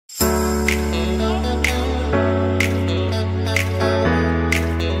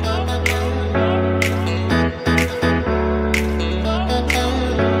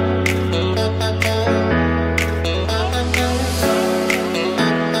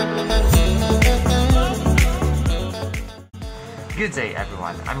Good day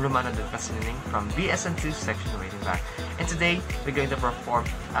everyone, I'm Romano Dulcasining from BSN2 Section Waiting Bag, and today we're going to perform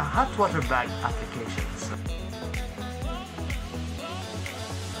a hot water bag application.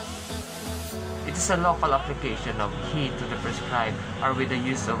 It is a local application of heat to the prescribed or with the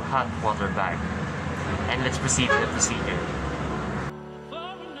use of hot water bag. And let's proceed to the procedure.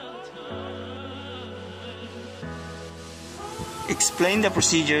 Explain the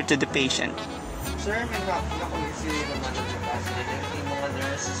procedure to the patient. Sir, may nakulit si Romano Dulcasining, yung mga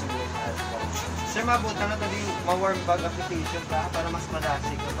nurse susunod at Sir, mabuta na tali ma-warm bag application ka para mas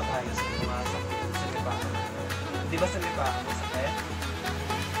madasig na pag-ayos sa mga sakit sa lipa. Di ba sa lipa mo sakit?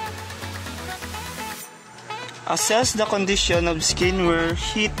 Assess the condition of skin where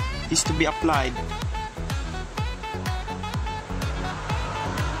heat is to be applied.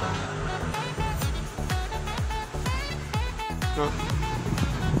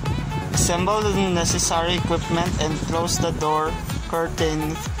 Assemble the necessary equipment and close the door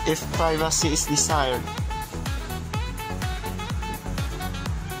curtain if privacy is desired.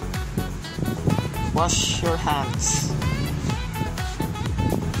 Wash your hands.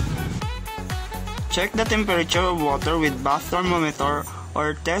 Check the temperature of water with bath thermometer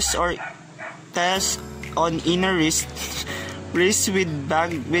or test on inner wrist with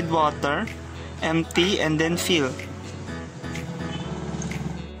bag with water, empty and then fill.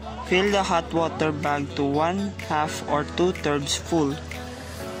 Fill the hot water bag to 1/2 or 2/3 full.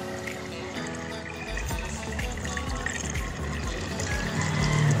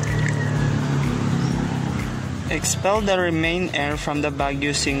 Expel the remaining air from the bag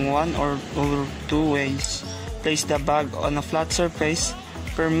using one or two ways. Place the bag on a flat surface.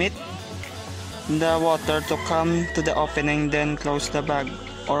 Permit the water to come to the opening, then close the bag.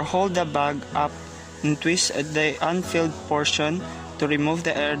 Or hold the bag up and twist at the unfilled portion to remove the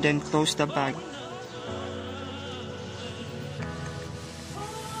air, then close the bag.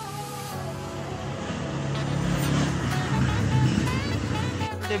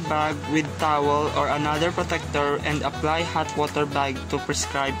 The bag with towel or another protector and apply hot water bag to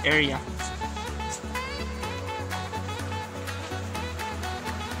prescribed area.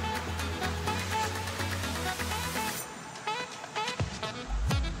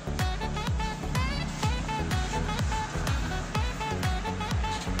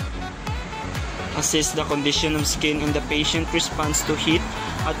 Assess the condition of skin and the patient response to heat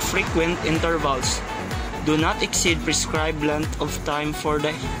at frequent intervals. Do not exceed prescribed length of time for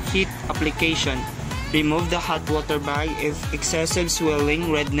the heat application. Remove the hot water bag if excessive swelling,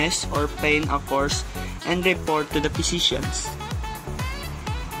 redness, or pain occurs and report to the physicians.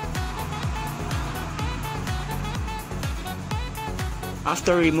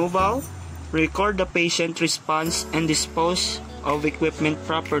 After removal, record the patient response and dispose of equipment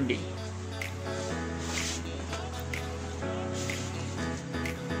properly.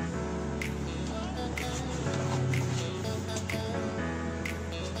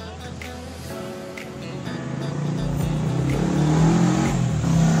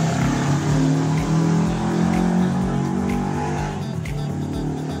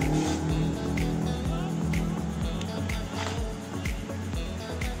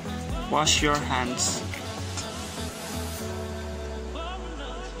 Wash your hands.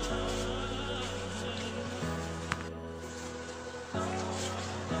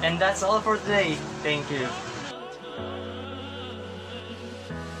 And that's all for today. Thank you.